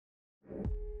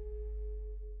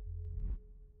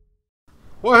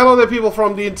Well, hello there people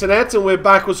from the internet, and we're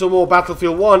back with some more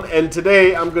Battlefield 1, and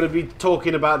today I'm going to be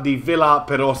talking about the Villar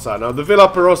Perosa. Now, the Villar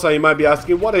Perosa, you might be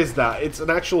asking, what is that? It's an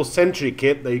actual Sentry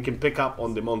kit that you can pick up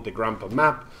on the Monte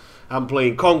map. I'm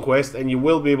playing Conquest, and you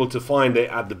will be able to find it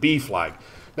at the B flag.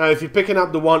 Now, if you're picking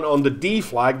up the one on the D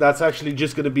flag, that's actually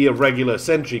just going to be a regular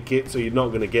Sentry kit, so you're not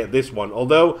going to get this one.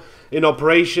 Although, in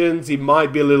Operations, it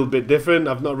might be a little bit different.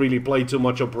 I've not really played too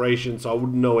much Operations, so I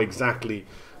wouldn't know exactly.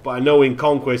 But I know in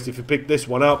Conquest, if you pick this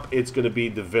one up, it's going to be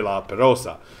the Villar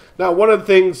Perosa. Now, one of the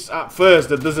things at first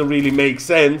that doesn't really make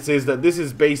sense is that this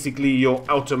is basically your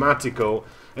Automatico.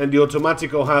 And the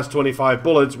Automatico has 25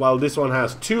 bullets, while this one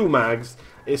has 2 mags.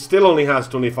 It still only has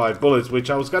 25 bullets, which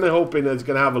I was kind of hoping that it's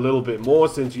going to have a little bit more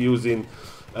since you're using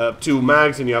 2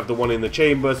 mags and you have the one in the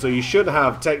chamber. So you should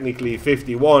have technically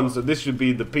 51. So this should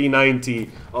be the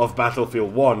P90 of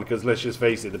Battlefield 1, because let's just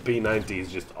face it, the P90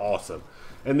 is just awesome.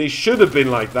 And they should have been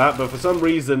like that, but for some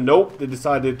reason, nope, they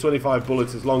decided 25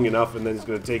 bullets is long enough, and then it's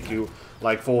going to take you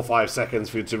like 4 or 5 seconds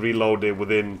for you to reload it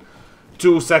within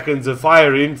 2 seconds of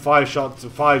firing, 5 shots,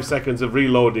 5 seconds of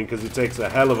reloading, because it takes a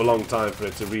hell of a long time for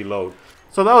it to reload.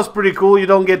 So that was pretty cool. You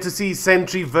don't get to see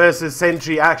Sentry versus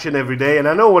Sentry action every day, and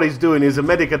I know what he's doing. He's a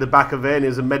medic at the back of it, and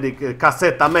he's a medic,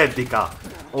 cassetta medica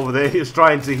over there. He's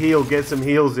trying to heal, get some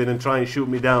heals in, and try and shoot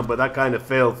me down, but that kind of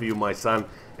failed for you, my son.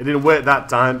 It didn't work that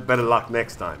time. Better luck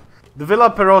next time. The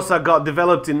Villar Perosa got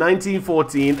developed in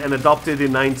 1914 and adopted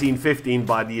in 1915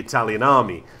 by the Italian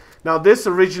army. Now, this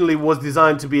originally was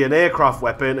designed to be an aircraft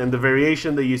weapon, and the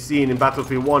variation that you're seeing in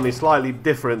Battlefield 1 is slightly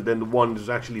different than the one that's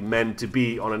actually meant to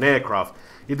be on an aircraft.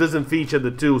 It doesn't feature the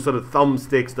 2 sort of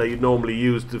thumbsticks that you normally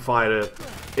use to fire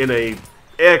in a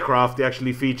aircraft. It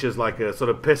actually features like a sort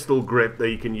of pistol grip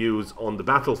that you can use on the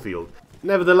battlefield.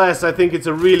 Nevertheless, I think it's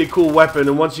a really cool weapon,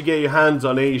 and once you get your hands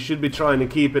on it, you should be trying to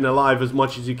keep it alive as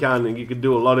much as you can, and you can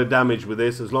do a lot of damage with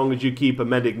this as long as you keep a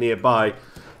medic nearby,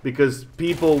 because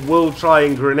people will try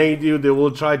and grenade you, they will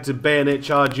try to bayonet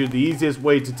charge you. The easiest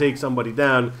way to take somebody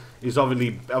down is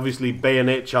obviously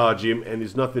bayonet charge him, and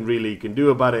there's nothing really you can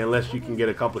do about it unless you can get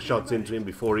a couple of shots into him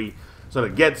before he sort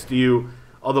of gets to you.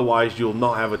 Otherwise, you'll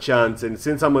not have a chance. And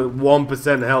since I'm at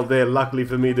 1% health there, luckily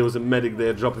for me, there was a medic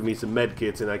there dropping me some med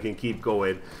kits, and I can keep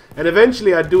going. And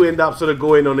eventually, I do end up sort of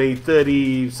going on a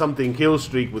 30-something kill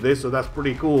streak with this, so that's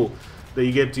pretty cool that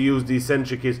you get to use these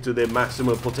Sentry kits to their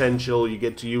maximum potential. You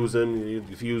get to use them,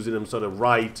 if you're using them sort of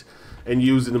right and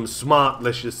using them smart,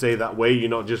 let's just say that way. You're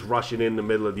not just rushing in the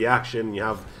middle of the action. You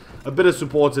have a bit of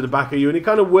support at the back of you, and it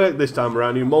kind of worked this time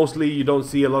around. Mostly, you don't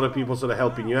see a lot of people sort of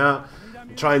helping you out,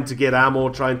 trying to get ammo,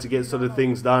 trying to get sort of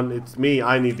things done. It's me,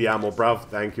 I need the ammo, bruv.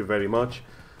 Thank you very much.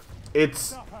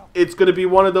 It's going to be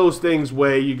one of those things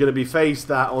where you're going to be faced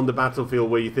at on the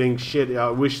battlefield where you think, shit, I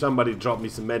wish somebody dropped me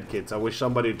some medkits. I wish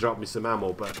somebody dropped me some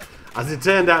ammo. But as it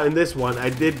turned out in this one, I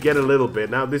did get a little bit.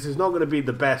 Now, this is not going to be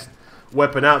the best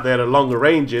weapon out there at longer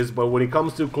ranges, but when it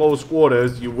comes to close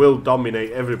quarters, you will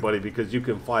dominate everybody because you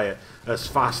can fire as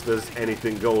fast as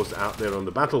anything goes out there on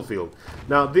the battlefield.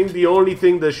 Now, I think the only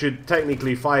thing that should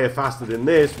technically fire faster than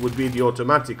this would be the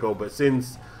Automatico, but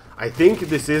since I think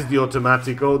this is the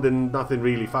Automatico, then nothing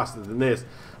really faster than this.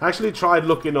 I actually tried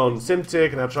looking on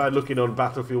Simtech, and I tried looking on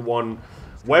Battlefield 1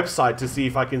 website to see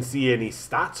if I can see any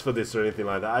stats for this or anything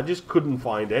like that. I just couldn't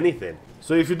find anything.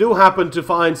 So if you do happen to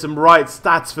find some right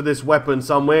stats for this weapon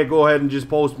somewhere, go ahead and just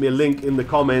post me a link in the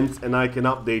comments, and I can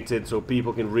update it so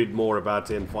people can read more about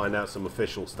it and find out some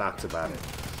official stats about it.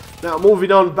 Now,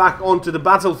 moving on back onto the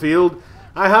battlefield,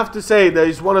 I have to say that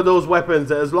it's one of those weapons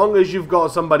that as long as you've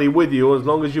got somebody with you, as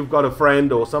long as you've got a friend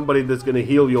or somebody that's going to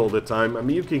heal you all the time, I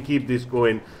mean, you can keep this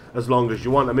going as long as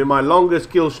you want. I mean, my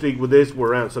longest kill streak with this were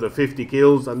around sort of 50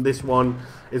 kills, and this one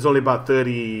is only about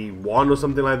 31 or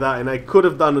something like that, and I could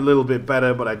have done a little bit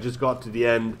better, but I just got to the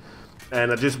end,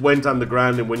 and I just went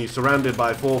underground, and when you're surrounded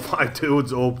by 4 or 5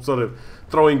 dudes all sort of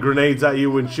throwing grenades at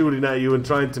you and shooting at you and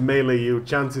trying to melee you,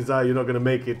 chances are you're not going to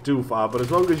make it too far. But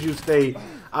as long as you stay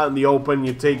out in the open,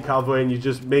 you take cover, and you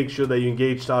just make sure that you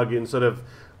engage target in sort of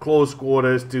close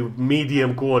quarters to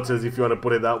medium quarters, if you want to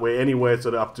put it that way, anywhere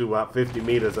sort of up to about 50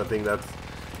 meters, I think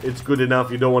it's good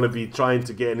enough. You don't want to be trying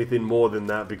to get anything more than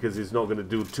that because it's not going to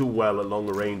do too well at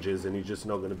longer ranges, and you're just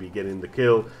not going to be getting the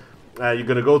kill. You're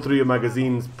going to go through your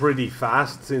magazines pretty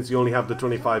fast. Since you only have the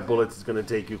 25 bullets, it's going to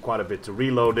take you quite a bit to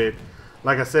reload it.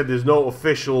 Like I said, there's no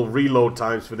official reload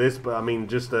times for this, but I mean,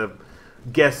 just a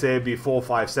guess here, be 4 or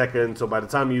 5 seconds. So by the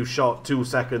time you shot 2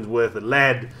 seconds worth of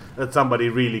lead at somebody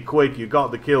really quick, you got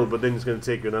the kill, but then it's going to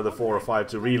take you another 4 or 5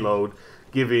 to reload,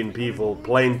 giving people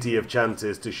plenty of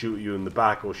chances to shoot you in the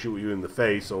back or shoot you in the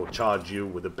face or charge you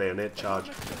with a bayonet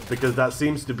charge, because that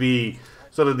seems to be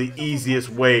sort of the easiest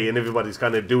way, and everybody's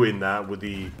kind of doing that with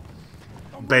the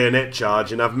bayonet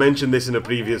charge. And I've mentioned this in a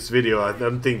previous video. I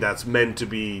don't think that's meant to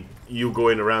be you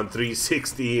going around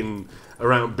 360 and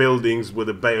around buildings with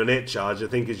a bayonet charge. I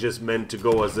think it's just meant to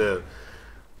go as a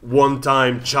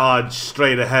one-time charge,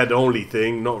 straight ahead only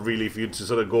thing, not really for you to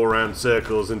sort of go around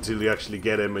circles until you actually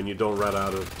get him and you don't run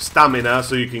out of stamina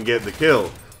so you can get the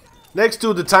kill. Next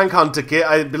to the Tank Hunter kit,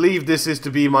 I believe this is to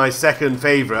be my second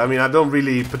favorite. I mean, I don't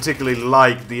really particularly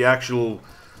like the actual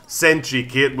Sentry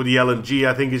kit with the LMG.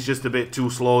 I think it's just a bit too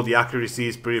slow. The accuracy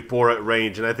is pretty poor at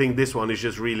range, and I think this one is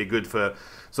just really good for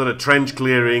sort of trench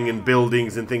clearing and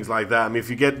buildings and things like that. I mean, if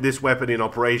you get this weapon in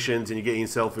operations and you get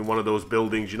yourself in one of those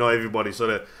buildings, you know, everybody sort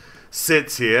of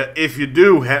sits here. If you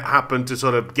do happen to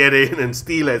sort of get in and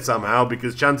steal it somehow,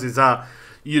 because chances are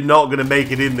you're not going to make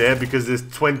it in there because there's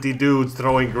 20 dudes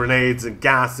throwing grenades and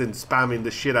gas and spamming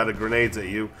the shit out of grenades at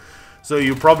you. So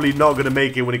you're probably not going to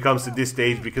make it when it comes to this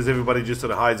stage, because everybody just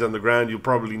sort of hides on the ground. You'll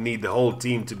probably need the whole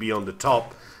team to be on the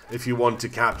top if you want to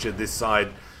capture this side,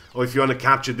 or if you want to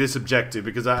capture this objective,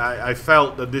 because I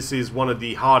felt that this is one of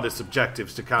the hardest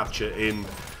objectives to capture in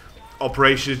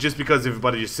operations, just because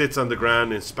everybody just sits on the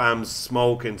ground and spams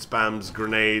smoke and spams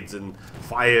grenades and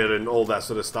fire and all that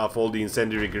sort of stuff, all the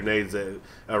incendiary grenades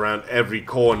around every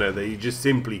corner that you just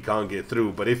simply can't get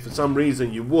through. But if for some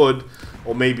reason you would,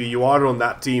 or maybe you are on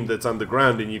that team that's on the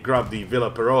ground and you grab the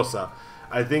Villar Perosa,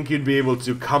 I think you'd be able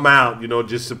to come out, you know,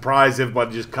 just surprise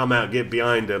everybody, just come out, get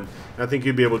behind them. I think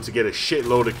you'd be able to get a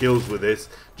shitload of kills with this,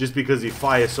 just because you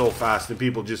fire so fast and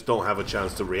people just don't have a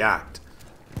chance to react.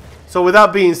 So with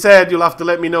that being said, you'll have to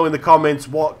let me know in the comments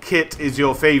what kit is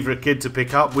your favorite kit to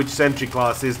pick up, which Sentry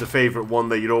class is the favorite one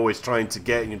that you're always trying to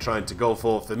get and you're trying to go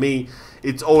for. For me,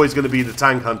 it's always going to be the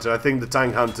Tank Hunter. I think the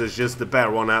Tank Hunter is just the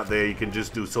better one out there. You can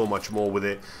just do so much more with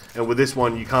it. And with this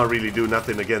one, you can't really do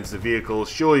nothing against the vehicles.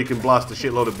 Sure, you can blast a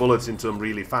shitload of bullets into them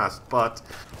really fast, but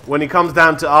when it comes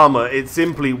down to armor, it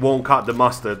simply won't cut the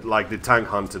mustard like the Tank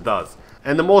Hunter does.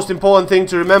 And the most important thing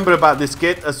to remember about this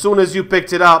kit, as soon as you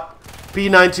picked it up,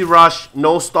 P90 rush,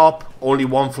 no stop, only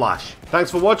one flash.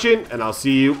 Thanks for watching, and I'll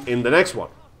see you in the next one.